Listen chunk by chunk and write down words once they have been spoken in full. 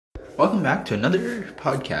welcome back to another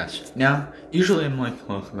podcast. Now, usually I'm like,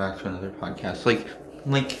 welcome back to another podcast.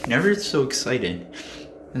 Like never so excited.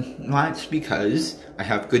 And that's because I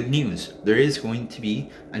have good news. There is going to be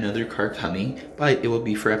another car coming, but it will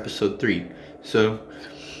be for episode 3. So,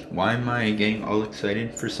 why am I getting all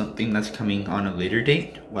excited for something that's coming on a later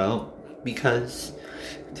date? Well, because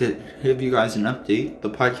to give you guys an update, the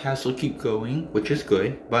podcast will keep going, which is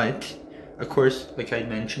good, but of course, like I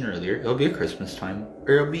mentioned earlier, it'll be at Christmas time,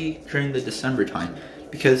 or it'll be during the December time,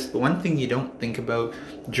 because the one thing you don't think about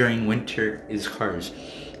during winter is cars.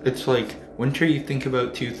 It's like, winter you think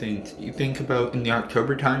about two things. You think about, in the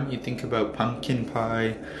October time, you think about pumpkin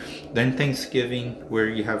pie, then Thanksgiving, where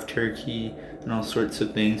you have turkey and all sorts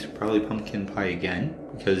of things, probably pumpkin pie again,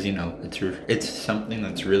 because, you know, it's something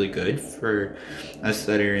that's really good for us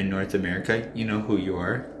that are in North America. You know who you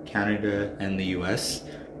are, Canada and the US.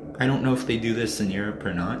 I don't know if they do this in Europe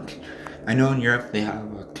or not. I know in Europe they have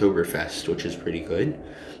Oktoberfest, which is pretty good.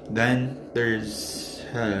 Then there's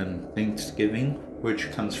Thanksgiving,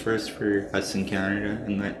 which comes first for us in Canada,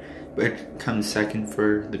 and it comes second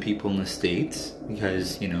for the people in the States,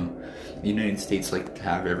 because, you know, the United States like to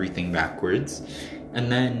have everything backwards.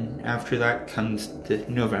 And then after that comes the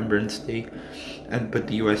Novembrance Day, but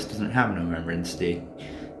the US doesn't have Novembrance Day.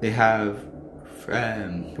 They have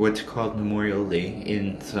what's called Memorial Day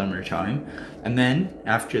in summertime, and then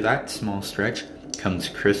after that small stretch comes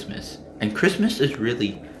Christmas. And Christmas is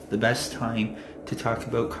really the best time to talk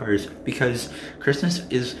about cars, because Christmas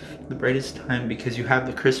is the brightest time, because you have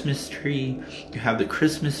the Christmas tree, you have the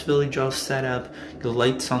Christmas village all set up, the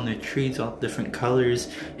lights on the trees all different colors.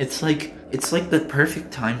 It's like the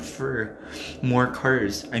perfect time for more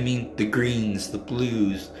cars. I mean, the greens, the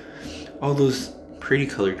blues, all those pretty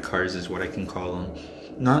colored cars is what I can call them.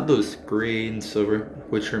 Not those gray and silver,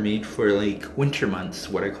 which are made for like winter months,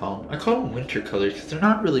 what I call them. I call them winter colors because they're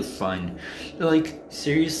not really fun. They're like,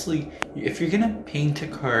 seriously, if you're gonna paint a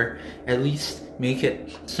car, at least make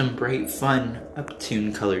it some bright, fun,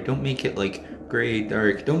 uptune color. Don't make it like gray,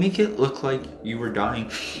 dark. Don't make it look like you were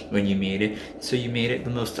dying when you made it, so you made it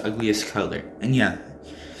the most ugliest color. And yeah,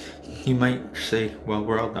 you might say, well,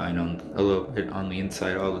 we're all dying a little bit on the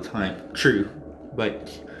inside all the time. True.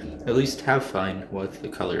 But at least have fun with the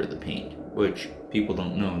color of the paint, which people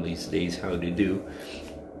don't know these days how to do.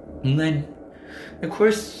 And then, of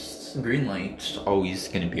course, green light's always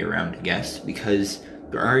going to be around, I guess, because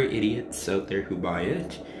there are idiots out there who buy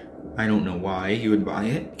it. I don't know why you would buy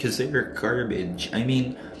it, because they're garbage. I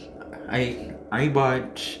mean, I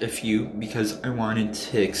bought a few because I wanted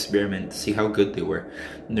to experiment to see how good they were.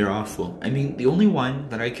 And they're awful. I mean, the only one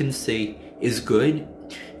that I can say is good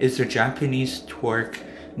is the Japanese Torque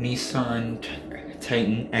Nissan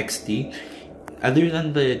Titan XD. Other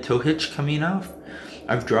than the tow hitch coming off,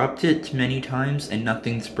 I've dropped it many times and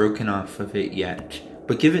nothing's broken off of it yet.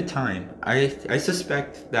 But give it time. I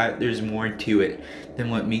suspect that there's more to it than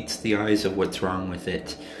what meets the eyes of what's wrong with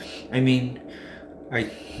it. I mean,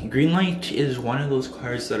 Greenlight is one of those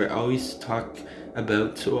cars that I always talk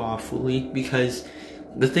about so awfully, because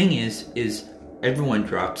the thing is everyone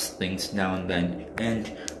drops things now and then,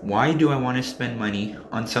 and why do I want to spend money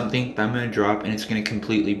on something that I'm going to drop and it's going to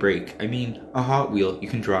completely break? I mean, a Hot Wheel you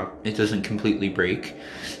can drop, it doesn't completely break.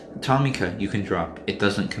 A Tomica you can drop, it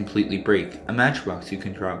doesn't completely break. A Matchbox you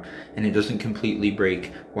can drop, and it doesn't completely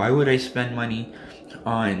break. Why would I spend money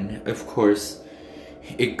on, of course,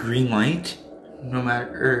 a Greenlight, no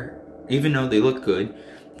matter, even though they look good,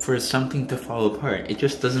 for something to fall apart? It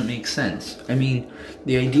just doesn't make sense. I mean,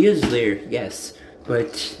 the idea is there, yes,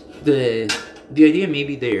 but the idea may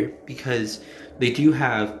be there because they do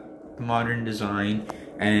have the modern design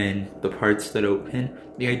and the parts that open,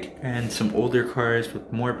 and some older cars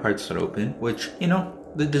with more parts that open, which, you know,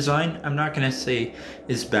 the design, I'm not gonna say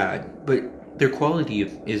is bad, but their quality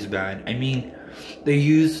is bad. I mean, they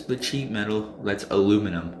use the cheap metal that's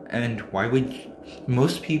aluminum, and why would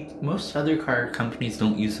most other car companies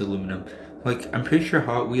don't use aluminum. Like, I'm pretty sure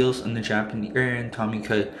Hot Wheels and the Japanese and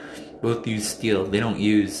Tomica both use steel. They don't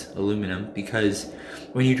use aluminum, because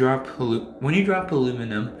when you drop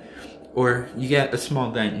aluminum, or you get a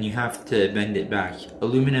small dent and you have to bend it back,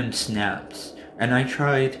 aluminum snaps. And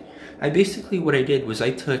what I did was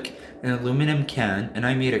I took an aluminum can and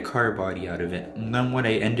I made a car body out of it. And then what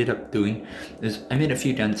I ended up doing is I made a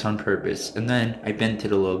few dents on purpose, and then I bent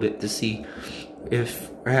it a little bit to see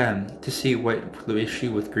what the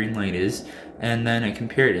issue with Greenlight is, and then I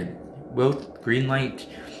compared it. Both Greenlight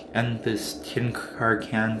and this tin car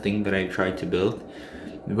can thing that I tried to build,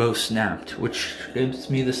 they both snapped, which gives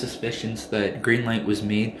me the suspicions that Greenlight was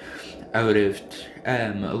made out of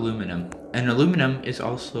aluminum. And aluminum is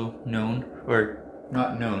also known, or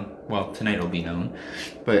not known, well, tonight it'll be known,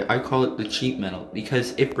 but I call it the cheap metal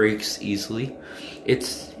because it breaks easily.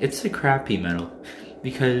 It's a crappy metal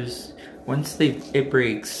because once it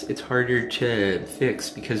breaks, it's harder to fix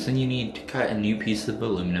because then you need to cut a new piece of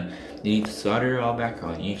aluminum. You need to solder it all back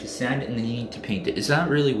on. You need to sand it and then you need to paint it. Is that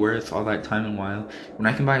really worth all that time and while when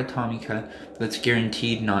I can buy a Tomica that's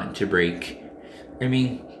guaranteed not to break? I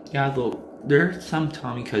mean, yeah, there are some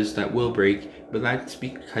Tomicas that will break, but that's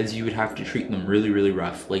because you would have to treat them really, really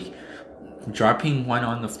rough. Like dropping one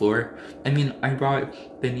on the floor. I mean, I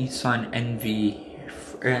bought the Nissan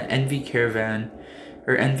NV Caravan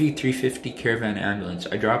or NV350 Caravan ambulance.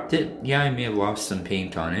 I dropped it. Yeah, I may have lost some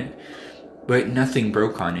paint on it, but nothing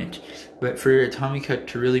broke on it. But for a Tomica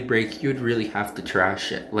to really break, you'd really have to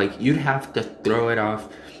trash it. Like, you'd have to throw it off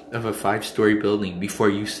of a 5-story building before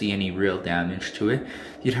you see any real damage to it.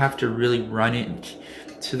 You'd have to really run it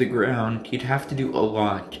to the ground. You'd have to do a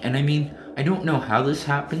lot. And I mean, I don't know how this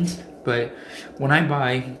happens, but when I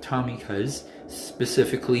buy Tomicas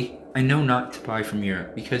specifically, I know not to buy from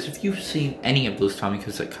Europe, because if you've seen any of those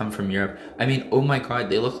Tomicas that come from Europe, I mean, oh my god,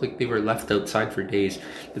 they look like they were left outside for days.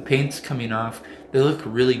 The paint's coming off, they look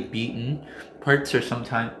really beaten. Parts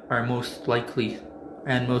are most likely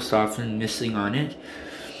and most often missing on it.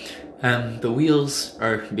 The wheels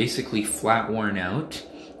are basically flat worn out.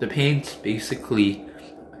 The paint's basically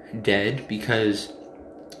dead because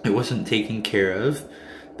it wasn't taken care of.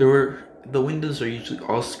 The windows are usually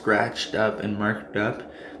all scratched up and marked up.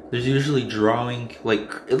 There's usually drawing,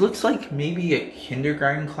 like, it looks like maybe a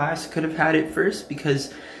kindergarten class could have had it first,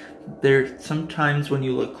 because sometimes when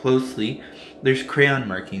you look closely, there's crayon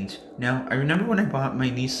markings. Now, I remember when I bought my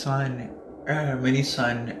Nissan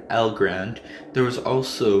Elgrand, there was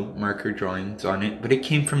also marker drawings on it, but it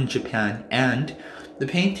came from Japan, and the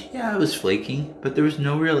paint, yeah, it was flaking, but there was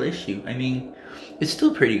no real issue. I mean, it's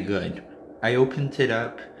still pretty good. I opened it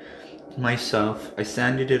up myself, I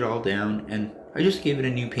sanded it all down, and I just gave it a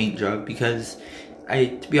new paint job because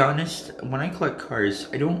to be honest, when I collect cars,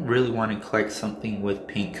 I don't really want to collect something with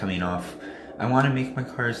paint coming off. I want to make my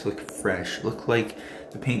cars look fresh, look like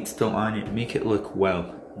the paint's still on it, make it look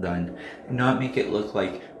well done, and not make it look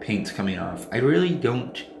like paint's coming off. I really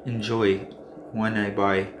don't enjoy when I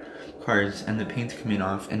buy cars and the paint's coming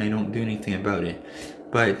off and I don't do anything about it.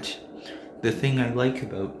 But the thing I like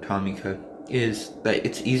about Tomica is that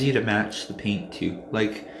it's easy to match the paint to.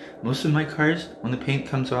 Like, most of my cars, when the paint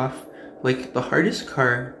comes off, like the hardest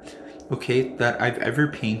car, okay, that I've ever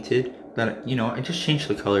painted, that, you know, I just changed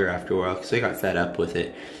the color after a while because I got fed up with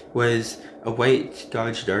it, was a white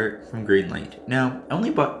Dodge Dart from Greenlight. Now, I only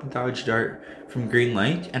bought the Dodge Dart from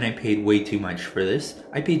Greenlight and I paid way too much for this.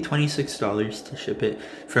 I paid $26 to ship it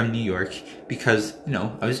from New York because, you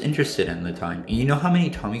know, I was interested in the time. And you know how many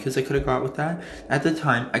Tomicas I could have got with that? At the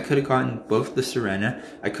time, I could have gotten both the Serena,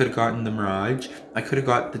 I could have gotten the Mirage, I could have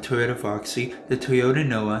got the Toyota Voxy, the Toyota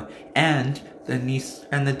Noah, and the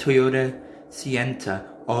Toyota Sienta,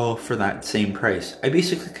 all for that same price. I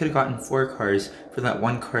basically could have gotten 4 cars for that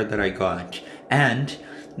one car that I got. And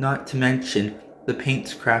not to mention, the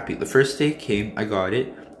paint's crappy. The first day it came, I got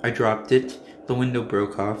it, I dropped it, the window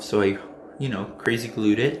broke off, so I, you know, crazy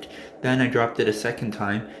glued it. Then I dropped it a second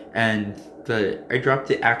time, and I dropped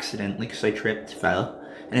it accidentally because I tripped,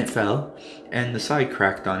 and it fell, and the side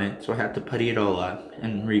cracked on it, so I had to putty it all up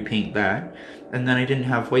and repaint that. And then I didn't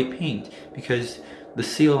have white paint because the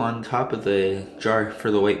seal on top of the jar for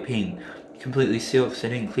the white paint completely sealed because I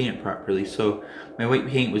didn't clean it properly, so my white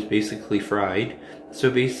paint was basically fried. So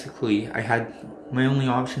basically I had, my only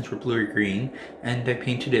options were blue or green, and I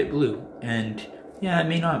painted it blue. And yeah, it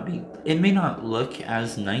may not look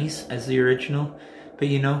as nice as the original, but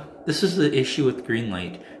you know, this is the issue with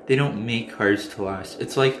Greenlight. They don't make cars to last.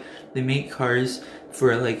 It's like they make cars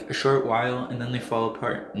for like a short while and then they fall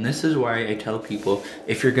apart. And this is why I tell people,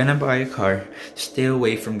 if you're gonna buy a car, stay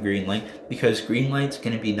away from Greenlight, because Greenlight's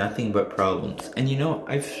gonna be nothing but problems. And you know,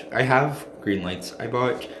 I have Greenlights. I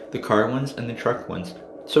bought the car ones and the truck ones.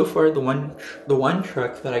 So far, the one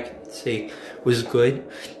truck that I can say was good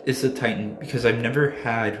is the Titan, because I've never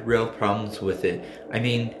had real problems with it. I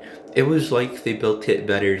mean, it was like they built it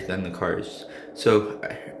better than the cars. So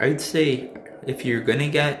I'd say if you're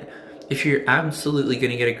absolutely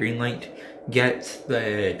gonna get a Greenlight, get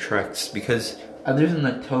the trucks, because other than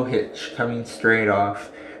the tow hitch coming straight off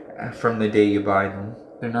from the day you buy them,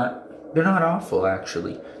 they're not awful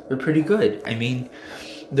actually. They're pretty good. I mean,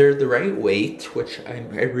 they're the right weight, which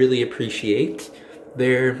I really appreciate.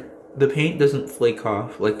 The paint doesn't flake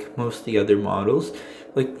off like most of the other models.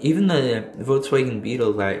 Like even the Volkswagen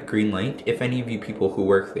Beetle, that Greenlight, if any of you people who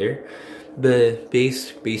work there, The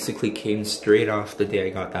base basically came straight off the day I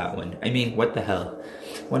got that one. I mean, what the hell?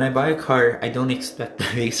 When I buy a car, I don't expect the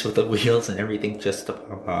base with the wheels and everything just to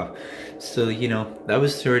pop off. So, you know, that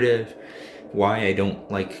was sort of why I don't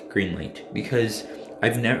like Greenlight, because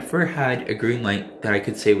I've never had a Greenlight that I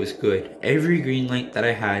could say was good. Every Greenlight that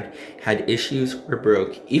I had issues or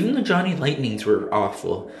broke. Even the Johnny Lightnings were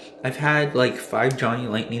awful. I've had like 5 Johnny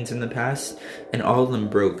Lightnings in the past, and all of them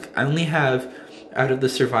broke. I only have, out of the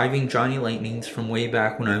surviving Johnny Lightnings from way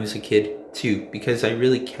back when I was a kid, 2, because I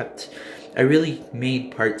really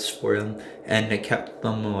made parts for them, and I kept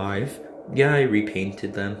them alive. Yeah, I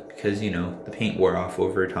repainted them because, you know, the paint wore off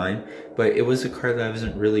over time, but it was a car that I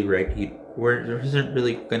wasn't really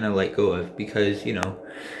gonna let go of, because, you know,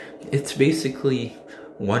 it's basically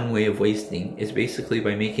one way of wasting. It's basically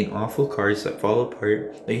by making awful cars that fall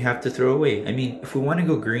apart that you have to throw away. I mean, if we want to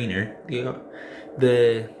go greener,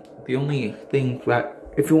 the only thing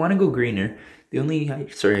that, if we want to go greener,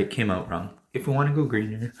 sorry, it came out wrong. If we want to go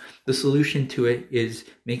greener, the solution to it is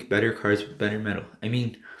make better cars with better metal. I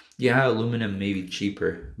mean, yeah, aluminum may be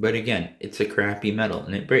cheaper, but again, it's a crappy metal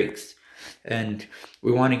and it breaks. And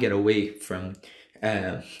we want to get away from,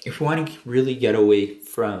 if we want to really get away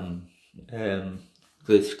from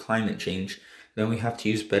this climate change, then we have to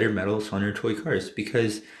use better metals on our toy cars.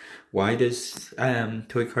 Because why does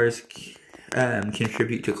toy cars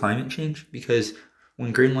contribute to climate change? Because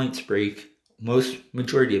when green lights break,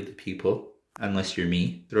 majority of the people, unless you're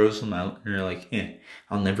me, throws them out and they're like,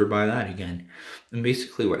 I'll never buy that again. And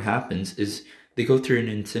basically what happens is they go through an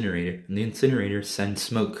incinerator, and the incinerator sends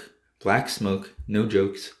smoke, black smoke, no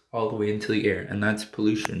jokes, all the way into the air, and that's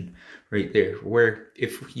pollution right there. Where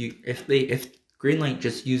if Greenlight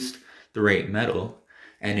just used the right metal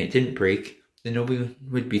and it didn't break, then nobody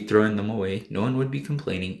would be throwing them away, no one would be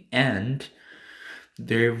complaining, and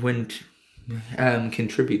there wouldn't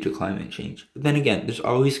contribute to climate change. But then again, there's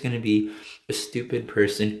always going to be a stupid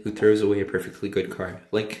person who throws away a perfectly good car.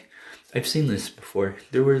 Like, I've seen this before.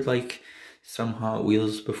 There were like some Hot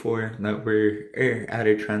Wheels before that were at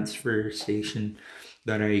a transfer station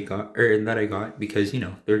that I got because, you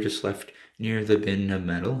know, they're just left near the bin of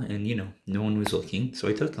metal, and, you know, no one was looking, so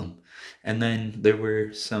I took them. And then there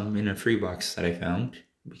were some in a free box that I found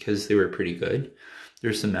because they were pretty good.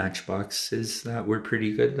 There's some Matchboxes that were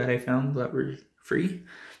pretty good that I found that were free.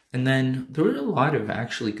 And then there were a lot of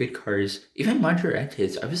actually good cars. Even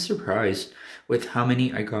Majorettas, I was surprised with how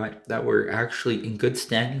many I got that were actually in good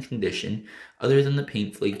standing condition. Other than the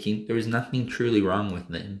paint flaking, there was nothing truly wrong with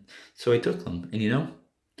them. So I took them, and, you know,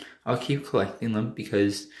 I'll keep collecting them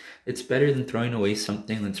because it's better than throwing away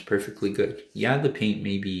something that's perfectly good. Yeah, the paint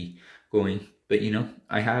may be going, but, you know,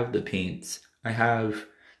 I have the paints, I have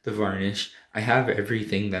the varnish, I have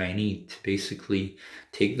everything that I need to basically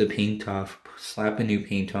take the paint off, slap a new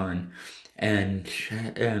paint on, and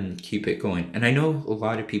keep it going. And I know a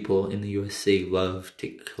lot of people in the USA love to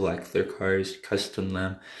collect their cars, custom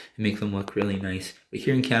them, and make them look really nice. But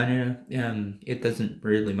here in Canada, it doesn't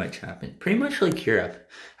really much happen. Pretty much like Europe,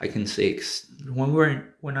 I can say.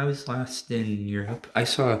 When I was last in Europe, I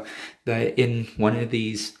saw that in one of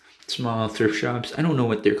these small thrift shops, I don't know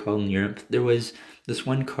what they're called in Europe, there was this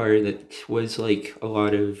one car that was like a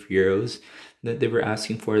lot of euros that they were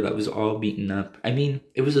asking for that was all beaten up. I mean,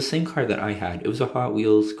 it was the same car that I had. It was a Hot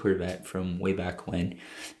Wheels Corvette from way back when.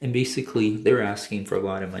 And basically, they were asking for a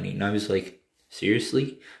lot of money. And I was like,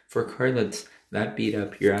 seriously? For a car that's that beat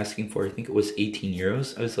up, you're asking for, I think it was 18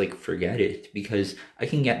 euros? I was like, forget it. Because I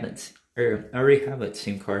can get that, or I already have that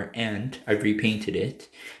same car, and I've repainted it.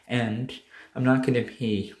 And I'm not going to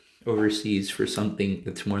pay overseas for something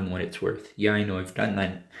that's more than what it's worth. Yeah, I know, I've done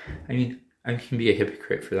that. I mean, I can be a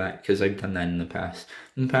hypocrite for that because I've done that in the past.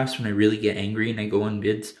 In the past, when I really get angry and I go on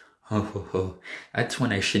bids, that's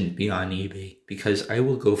when I shouldn't be on eBay, because I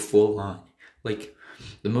will go full on. Like,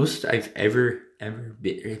 the most I've ever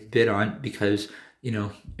bid on, because, you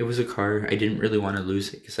know, it was a car, I didn't really want to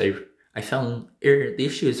lose it because the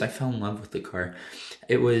issue is I fell in love with the car.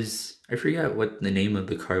 It was, I forget what the name of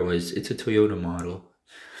the car was. It's a Toyota model.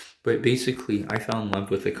 But basically, I fell in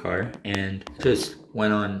love with the car and just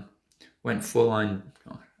went full on,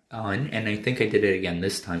 and I think I did it again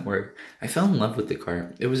this time, where I fell in love with the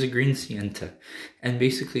car. It was a green Sienta, and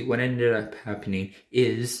basically what ended up happening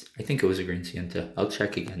is, I think it was a green Sienta. I'll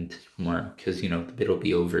check again tomorrow, because, you know, the bid will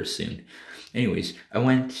be over soon. Anyways, I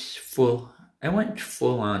went full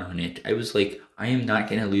on it. I was like, I am not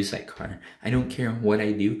going to lose that car. I don't care what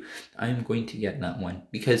I do. I am going to get that one,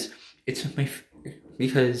 because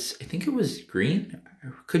because I think it was green,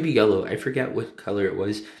 could be yellow, I forget what color it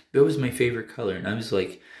was, but it was my favorite color, and I was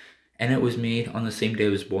like, and it was made on the same day I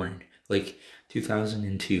was born. Like,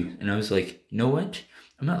 2002. And I was like, you know what?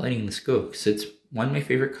 I'm not letting this go because it's one of my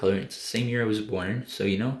favorite colors. It's the same year I was born. So,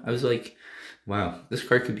 I was like, wow, this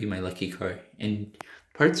car could be my lucky car. And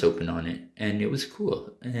parts open on it. And it was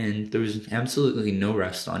cool. And there was absolutely no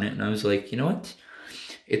rust on it. And I was like, you know what?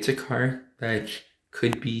 It's a car that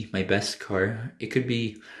could be my best car. It could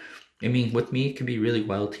be, with me, it could be really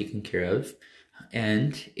well taken care of.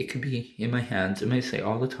 And it could be in my hands, and I say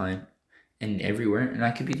all the time and everywhere. And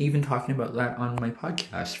I could be even talking about that on my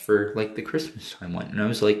podcast for like the Christmas time one. And I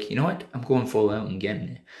was like, you know what? I'm going full out and getting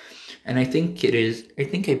it. And I think it is, I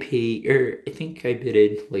think I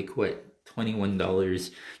bidded like what,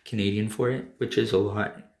 $21 Canadian for it, which is a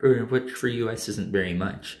lot, or which for US isn't very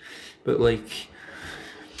much. But I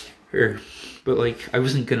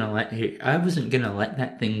wasn't gonna let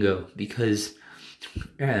that thing go because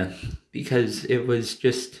it was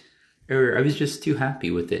just, or I was just too happy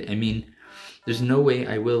with it. There's no way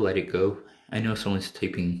I will let it go. I know someone's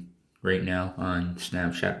typing right now on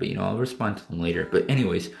Snapchat, but I'll respond to them later. But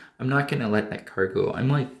anyways, I'm not gonna let that car go. I'm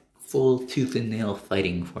like full tooth and nail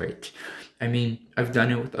fighting for it. I've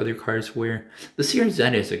done it with other cars where the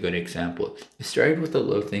CRZ is a good example. I started with a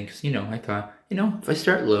low thing because, I thought, if I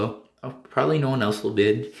start low, probably no one else will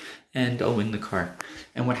bid and I'll win the car.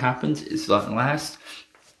 And what happens is that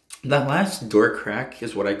last door crack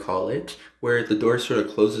is what I call it, where the door sort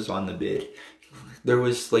of closes on the bid. There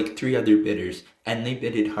was like 3 other bidders and they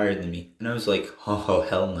bidded higher than me. And I was like, oh,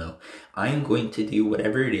 hell no. I am going to do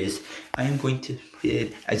whatever it is. I am going to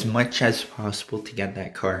bid as much as possible to get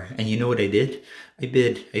that car. And you know what I did? I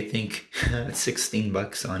bid, I think,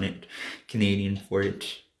 $16 on it, Canadian for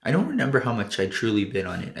it. I don't remember how much I truly bid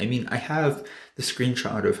on it. I have the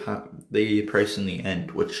screenshot of how the price in the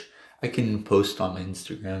end, which I can post on my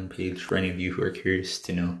Instagram page for any of you who are curious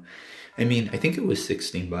to know. I think it was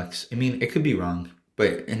 $16. It could be wrong.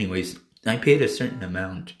 But anyways, I paid a certain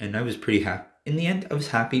amount and I was pretty happy. In the end, I was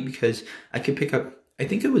happy because I could pick up, I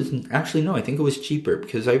think it was cheaper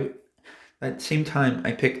because at the same time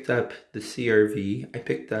I picked up the CRV, I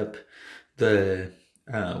picked up the,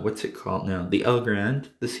 what's it called now? The Elgrand,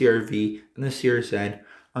 the CRV, and the CRZ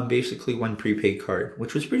on basically one prepaid card,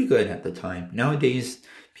 which was pretty good at the time. Nowadays,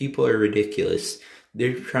 people are ridiculous.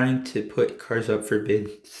 They're trying to put cars up for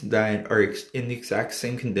bids that are in the exact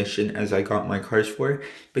same condition as I got my cars for.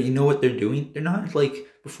 But you know what they're doing? They're not like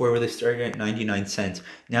before where they started at 99 cents.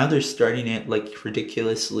 Now they're starting at like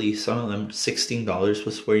ridiculously, some of them $16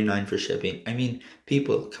 plus 49 for shipping.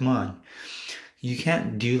 People, come on. You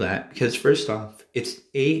can't do that because first off,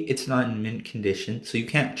 it's not in mint condition, so you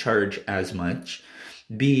can't charge as much.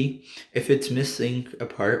 B, if it's missing a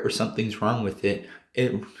part or something's wrong with it,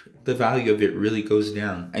 the value of it really goes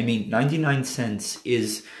down. 99 cents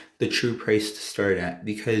is the true price to start at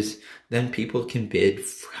because then people can bid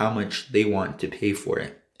how much they want to pay for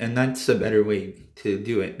it. And that's a better way to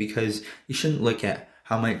do it because you shouldn't look at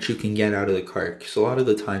how much you can get out of the car. Because a lot of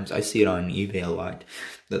the times I see it on eBay a lot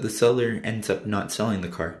that the seller ends up not selling the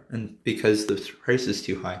car and because the price is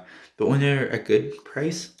too high. But when they're a good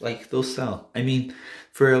price, like they'll sell.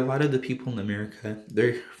 For a lot of the people in America,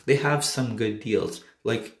 they have some good deals.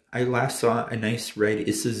 Like I last saw a nice red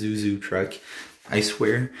Isuzu truck. I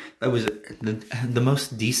swear that was the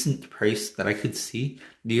most decent price that I could see.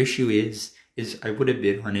 The issue is I would have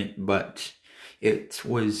bid on it, but it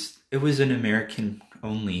was an American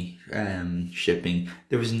only shipping.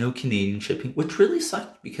 There was no Canadian shipping, which really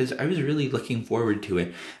sucked because I was really looking forward to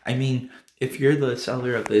it. If you're the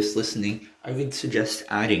seller of this listening, I would suggest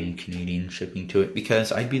adding Canadian shipping to it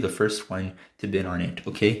because I'd be the first one to bid on it,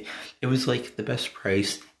 okay? It was like the best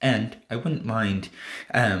price and I wouldn't mind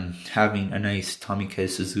having a nice Tomica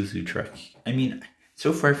Isuzu truck.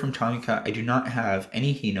 So far from Tomica, I do not have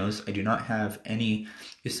any Hinos. I do not have any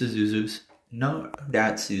Isuzus. No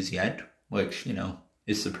Datsus yet, which,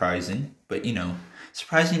 is surprising. But,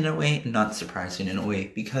 surprising in a way and not surprising in a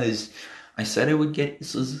way because I said I would get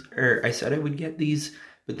these,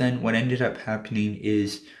 but then what ended up happening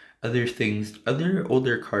is other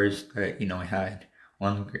older cars that, I had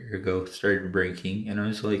longer ago started breaking, and I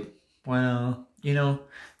was like, well,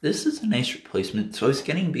 this is a nice replacement. So I was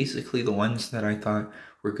getting basically the ones that I thought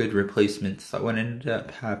were good replacements. So what ended up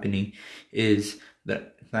happening is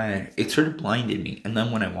that it sort of blinded me. And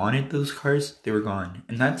then when I wanted those cars, they were gone.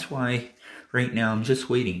 And that's why right now I'm just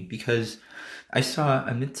waiting because I saw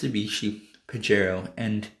a Mitsubishi Pajero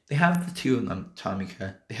and they have the two of them,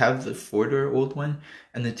 Tomica. They have the 4-door old one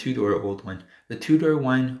and the 2-door old one. The 2-door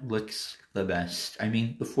one looks the best.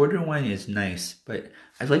 The 4-door one is nice, but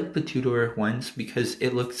I like the 2-door ones because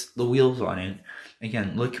the wheels on it,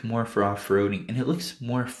 again, look more for off-roading and it looks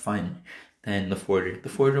more fun than the 4-door. The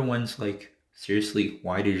 4-door one's like seriously,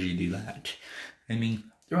 why did you do that? I mean,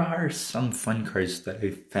 there are some fun cars that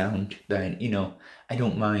I've found that, I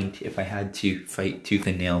don't mind if I had to fight tooth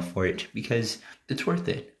and nail for it, because it's worth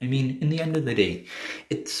it. I mean, in the end of the day,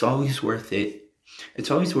 it's always worth it.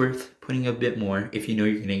 It's always worth putting a bit more if you know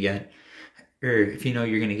you're gonna get, or if you know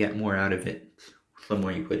you're gonna get more out of it, the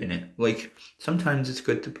more you put in it. Like, sometimes it's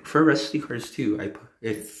good to, for rusty cars too,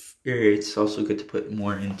 it's also good to put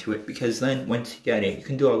more into it, because then once you get it, you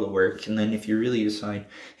can do all the work, and then if you really decide,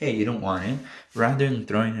 hey, you don't want it, rather than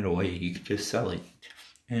throwing it away, you can just sell it,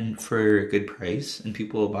 and for a good price, and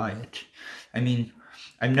people will buy it. I mean,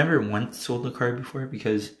 I've never once sold a car before,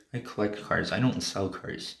 because I collect cars. I don't sell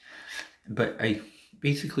cars. But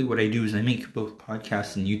basically what I do is I make both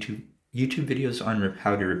podcasts and YouTube videos on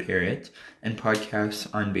how to repair it, and podcasts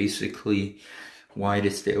on basically why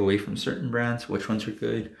to stay away from certain brands, which ones are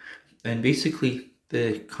good, and basically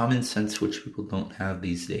the common sense which people don't have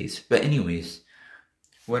these days. But anyways,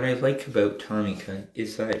 what I like about Tomica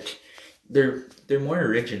is that they're more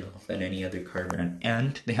original than any other car brand,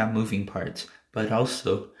 and they have moving parts. But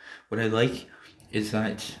also, what I like is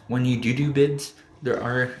that when you do bids,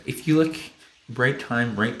 if you look right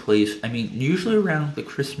time, right place, I mean, usually around the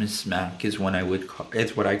Christmas smack is what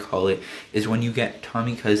I call it, is when you get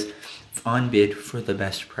Tomica's on bid for the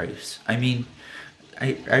best price. I mean,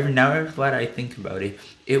 now that I think about it,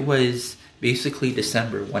 it was basically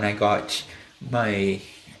December when I got my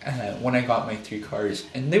 3 cars,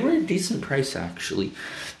 and they were a decent price actually.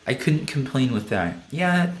 I couldn't complain with that.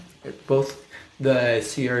 Yeah, both the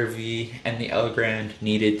CRV and the Elgrand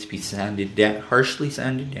needed to be harshly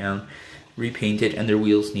sanded down, repainted, and their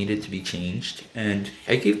wheels needed to be changed. And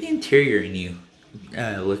I gave the interior a new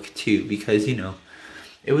look too, because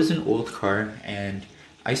it was an old car, and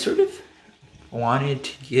I sort of wanted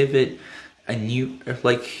to give it a new, I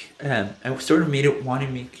sort of make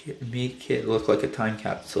it look like a time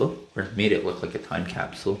capsule, or made it look like a time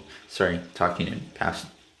capsule. Sorry, talking in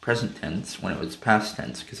present tense when it was past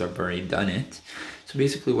tense, because I've already done it. So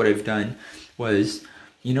basically what I've done was,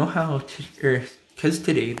 because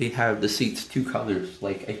today they have the seats 2 colors,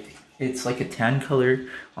 like it's like a tan color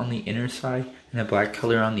on the inner side and a black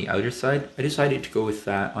color on the outer side. I decided to go with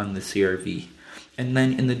that on the CRV. And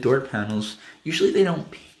then in the door panels, usually they don't,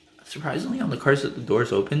 surprisingly, on the cars that the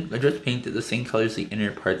doors open, they just painted the same colors the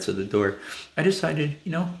inner parts of the door. I decided,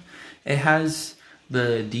 it has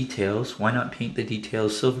the details, why not paint the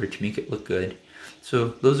details silver to make it look good? So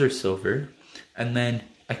those are silver. And then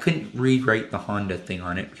I couldn't rewrite the Honda thing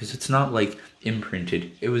on it because it's not like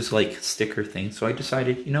imprinted. It was like a sticker thing. So I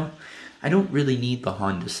decided, I don't really need the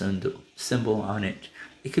Honda symbol on it.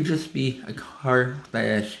 It could just be a car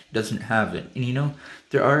that doesn't have it. And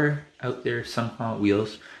there are out there some Hot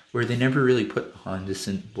Wheels where they never really put the Honda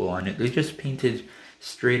symbol on it. They just painted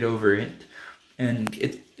straight over it. And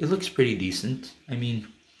it looks pretty decent. I mean,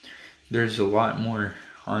 there's a lot more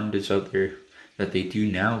Hondas out there that they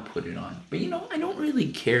do now put it on. But I don't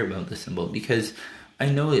really care about the symbol, because I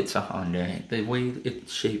know it's a Honda. The way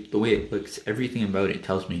it's shaped, the way it looks, everything about it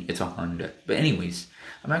tells me it's a Honda. But anyways,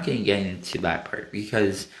 I'm not going to get into that part,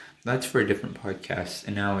 because that's for a different podcast,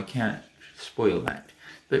 and now I can't spoil that.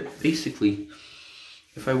 But basically,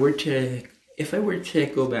 if I were to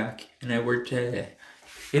go back and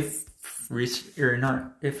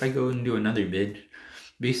if I go and do another bid,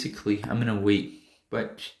 basically I'm gonna wait.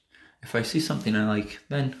 But if I see something I like,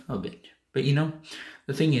 then I'll bid. But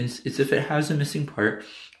the thing is if it has a missing part,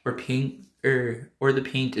 or paint, or the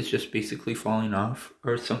paint is just basically falling off,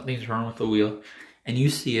 or something's wrong with the wheel, and you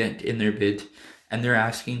see it in their bid, and they're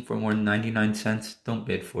asking for more than 99 cents, don't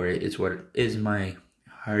bid for it, is what is my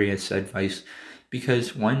highest advice.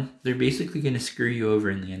 Because 1, they're basically going to screw you over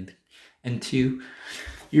in the end. And 2,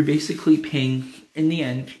 you're basically paying, in the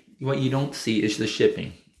end, what you don't see is the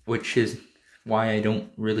shipping, which is why I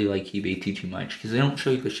don't really like eBay too much, because they don't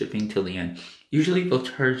show you the shipping till the end. Usually they'll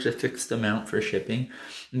charge a fixed amount for shipping,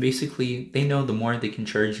 and basically they know the more they can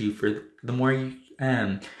charge you for, the more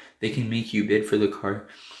they can make you bid for the car,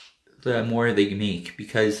 the more they make,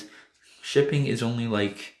 because shipping is only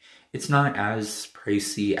it's not as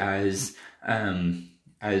pricey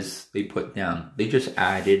as they put down. They just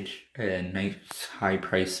added a nice high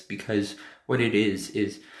price, because what it is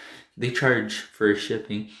they charge for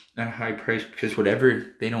shipping at a high price, because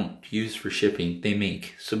whatever they don't use for shipping, they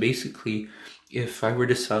make. So basically, if I were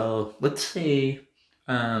to sell, let's say,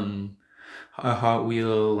 a Hot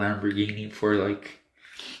Wheel Lamborghini for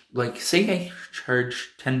say I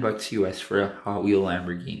charge $10 US for a Hot Wheel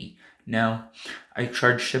Lamborghini. Now, I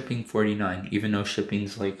charge shipping $49, even though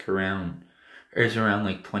shipping's around is around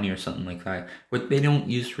like 20 or something like that. What they don't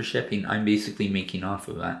use for shipping, I'm basically making off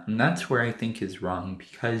of that. And that's where I think is wrong,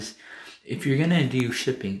 because if you're gonna do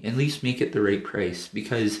shipping, at least make it the right price,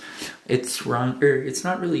 because it's wrong, or it's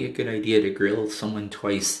not really a good idea to grill someone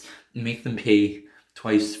twice and make them pay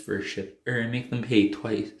twice for ship, or make them pay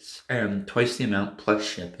twice the amount plus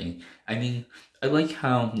shipping. I mean, I like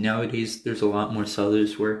how nowadays there's a lot more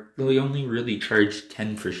sellers where they only really charge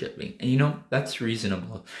 10 for shipping. And you know, that's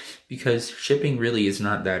reasonable, because shipping really is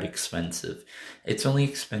not that expensive. It's only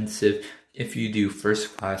expensive if you do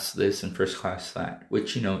first class this and first class that,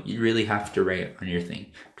 which, you know, you really have to write on your thing,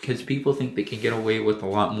 because people think they can get away with a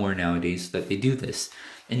lot more nowadays that they do this.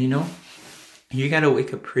 And you know, you gotta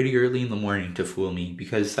wake up pretty early in the morning to fool me,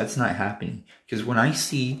 because that's not happening. Because when I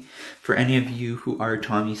see, for any of you who are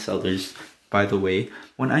Tommy sellers, by the way,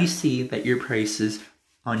 when I see that your prices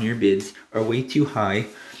on your bids are way too high,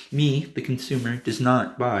 me, the consumer, does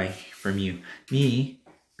not buy from you.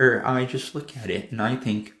 I just look at it and I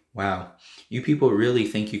think, wow, you people really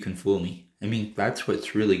think you can fool me. I mean, that's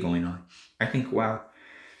what's really going on. I think, wow,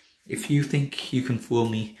 if you think you can fool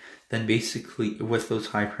me, then basically with those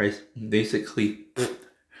high prices,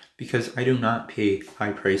 because I do not pay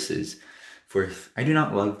high prices I do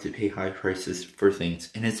not love to pay high prices for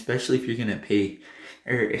things. And especially if you're going to pay,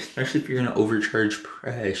 or especially if you're going to overcharge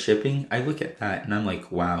shipping, I look at that and I'm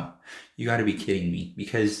like, wow, you got to be kidding me,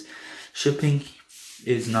 because shipping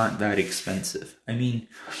is not that expensive. I mean,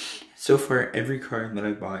 so far every car that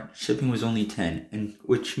I bought, shipping was only 10, and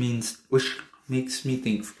which makes me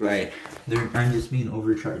think that I'm just being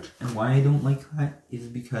overcharged. And why I don't like that is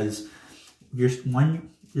because you're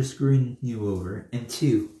screwing you over, and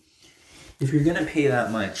two, if you're gonna pay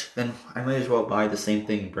that much, then I might as well buy the same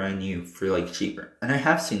thing brand new for like cheaper. And I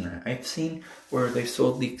have seen that. I've seen where they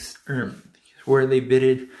sold these, or where they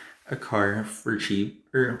bidded a car for cheap.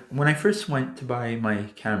 Or when I first went to buy my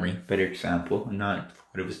Camry, better example, not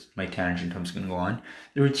what it was my tangent I was gonna go on.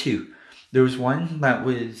 There were two. There was one that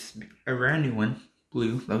was a brand new one,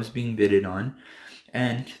 blue, that was being bidded on,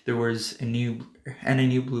 and there was a new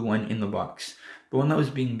blue one in the box. The one that was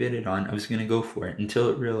being bidded on, I was gonna go for it until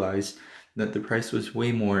it realized that the price was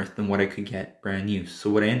way more than what I could get brand new. So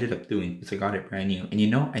what I ended up doing is I got it brand new. And you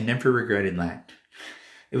know, I never regretted that.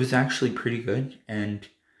 It was actually pretty good, and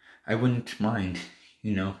I wouldn't mind,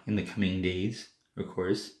 you know, in the coming days, of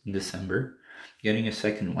course, in December, getting a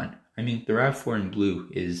second one. I mean, the RAV4 in blue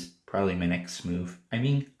is probably my next move. I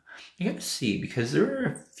mean, I gotta see, because there are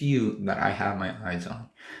a few that I have my eyes on.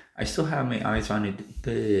 I still have my eyes on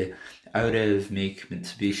the out of make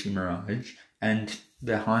Mitsubishi Mirage, and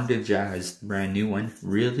the Honda Jazz, the brand new one,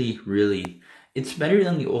 really, it's better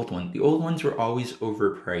than the old one. The old ones were always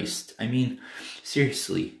overpriced. I mean,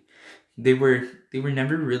 seriously, they were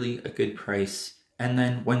never really a good price. And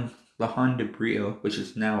then when the Honda Brio, which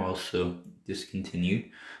is now also discontinued,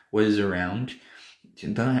 was around,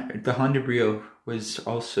 the Honda Brio was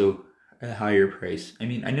also a higher price. I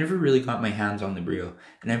mean, I never really got my hands on the Brio,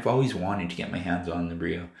 and I've always wanted to get my hands on the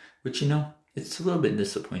Brio, which, you know, it's a little bit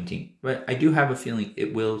disappointing, but I do have a feeling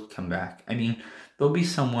it will come back. I mean, there'll be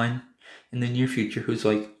someone in the near future who's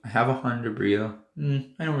like, I have a Honda Brio,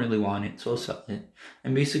 I don't really want it, so I'll sell it.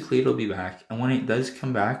 And basically it'll be back. And when it does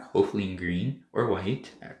come back, hopefully in green or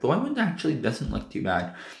white, the white one actually doesn't look too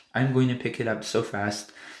bad. I'm going to pick it up so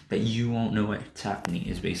fast that you won't know what's happening,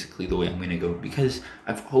 is basically the way I'm going to go. Because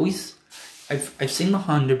I've seen the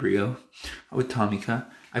Honda Brio with Tomica.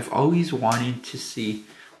 I've always wanted to see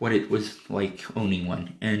what it was like owning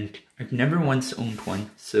one, and I've never once owned one,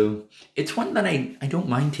 so it's one that I don't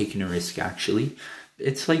mind taking a risk, actually.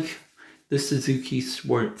 It's like the Suzuki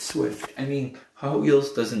Swift. I mean, Hot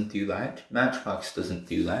Wheels doesn't do that, Matchbox doesn't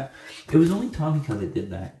do that. It was only Tomica that did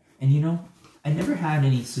that, and you know, I never had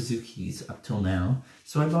any Suzukis up till now,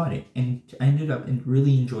 so I bought it, and I ended up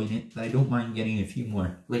really enjoying it. I don't mind getting a few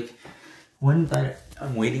more. Like, one that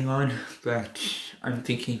I'm waiting on, that I'm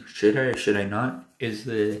thinking, should I or should I not, is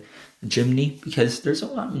the Jimny, because there's a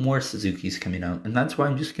lot more Suzukis coming out, and that's why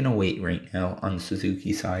I'm just going to wait right now on the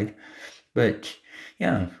Suzuki side. But,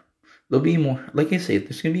 yeah, there'll be more, like I say,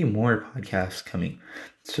 there's going to be more podcasts coming.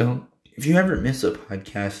 So, if you ever miss a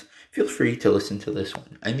podcast, feel free to listen to this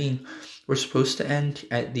one. I mean, we're supposed to end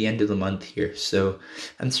at the end of the month here, so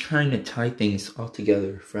I'm just trying to tie things all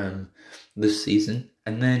together from this season,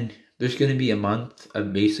 and then there's going to be a month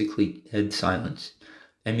of basically dead silence.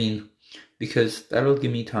 I mean, because that'll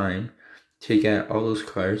give me time to get all those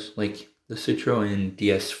cars, like the Citroen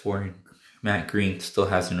DS4 matte green still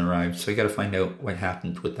hasn't arrived, so I gotta find out what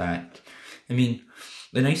happened with that. I mean,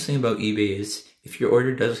 the nice thing about eBay is, if your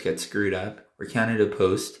order does get screwed up, or Canada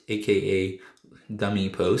Post, aka Dummy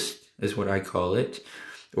Post, is what I call it,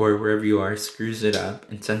 or wherever you are, screws it up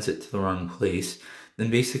and sends it to the wrong place, then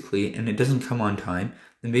basically, and it doesn't come on time,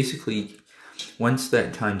 then basically, once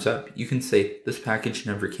that time's up, you can say, this package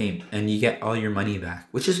never came, and you get all your money back,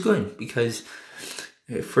 which is good, because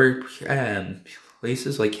for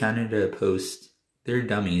places like Canada Post, they're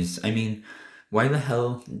dummies. I mean, why the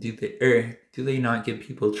hell do they not give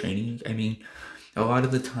people training? I mean, a lot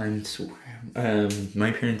of the times,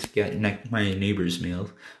 my parents get my neighbor's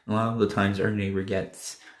mail. A lot of the times, our neighbor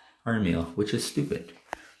gets our mail, which is stupid.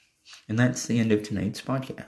 And that's the end of tonight's podcast.